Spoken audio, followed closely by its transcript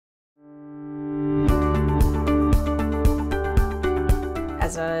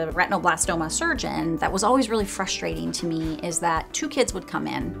as a retinoblastoma surgeon, that was always really frustrating to me is that 2 kids would come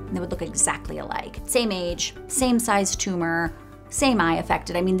in and they would look exactly alike. Same age, same size tumor, same eye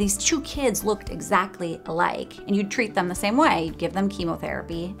affected. I mean, these 2 kids looked exactly alike, and you'd treat them the same way. You'd give them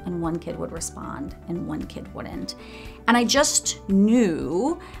chemotherapy, and 1 kid would respond, and 1 kid wouldn't. And I just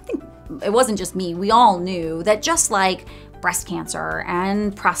knew, I think it wasn't just me, we all knew that just like breast cancer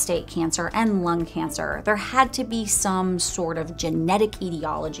and prostate cancer and lung cancer, there had to be some sort of genetic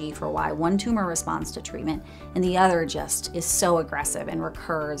etiology for why one tumor responds to treatment and the other just is so aggressive and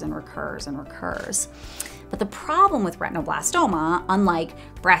recurs and recurs and recurs. But the problem with retinoblastoma, unlike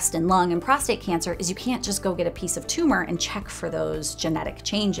breast and lung and prostate cancer, is you can't just go get a piece of tumor and check for those genetic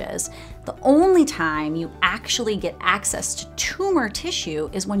changes. The only time you actually get access to tumor tissue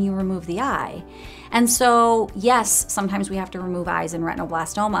is when you remove the eye. And so, yes, sometimes we have to remove eyes in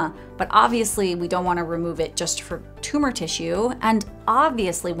retinoblastoma, but obviously we don't want to remove it just for tumor tissue. And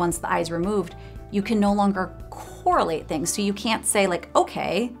obviously, once the eye is removed, you can no longer correlate things. So you can't say like,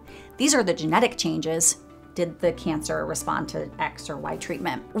 okay, these are the genetic changes. Did the cancer respond to X or Y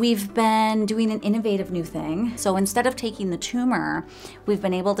treatment? We've been doing an innovative new thing. So instead of taking the tumor, we've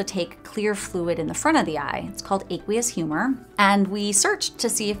been able to take clear fluid in the front of the eye. It's called aqueous humor. And we searched to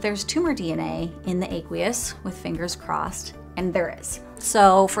see if there's tumor DNA in the aqueous, with fingers crossed, and there is.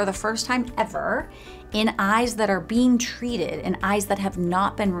 So for the first time ever, in eyes that are being treated and eyes that have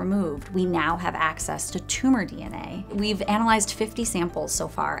not been removed, we now have access to tumor DNA. We've analyzed 50 samples so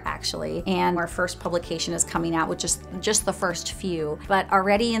far, actually, and our first publication is coming out with just the first few. But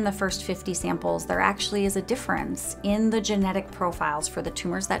already in the first 50 samples, there actually is a difference in the genetic profiles for the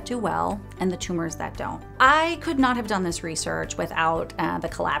tumors that do well and the tumors that don't. I could not have done this research without the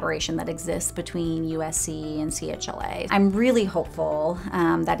collaboration that exists between USC and CHLA. I'm really hopeful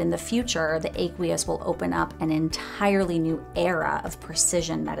that in the future, the aqueous will open up an entirely new era of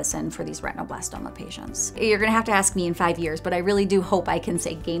precision medicine for these retinoblastoma patients. You're gonna have to ask me in 5 years, but I really do hope I can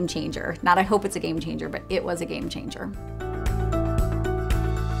say game changer. Not I hope it's a game changer, but it was a game changer.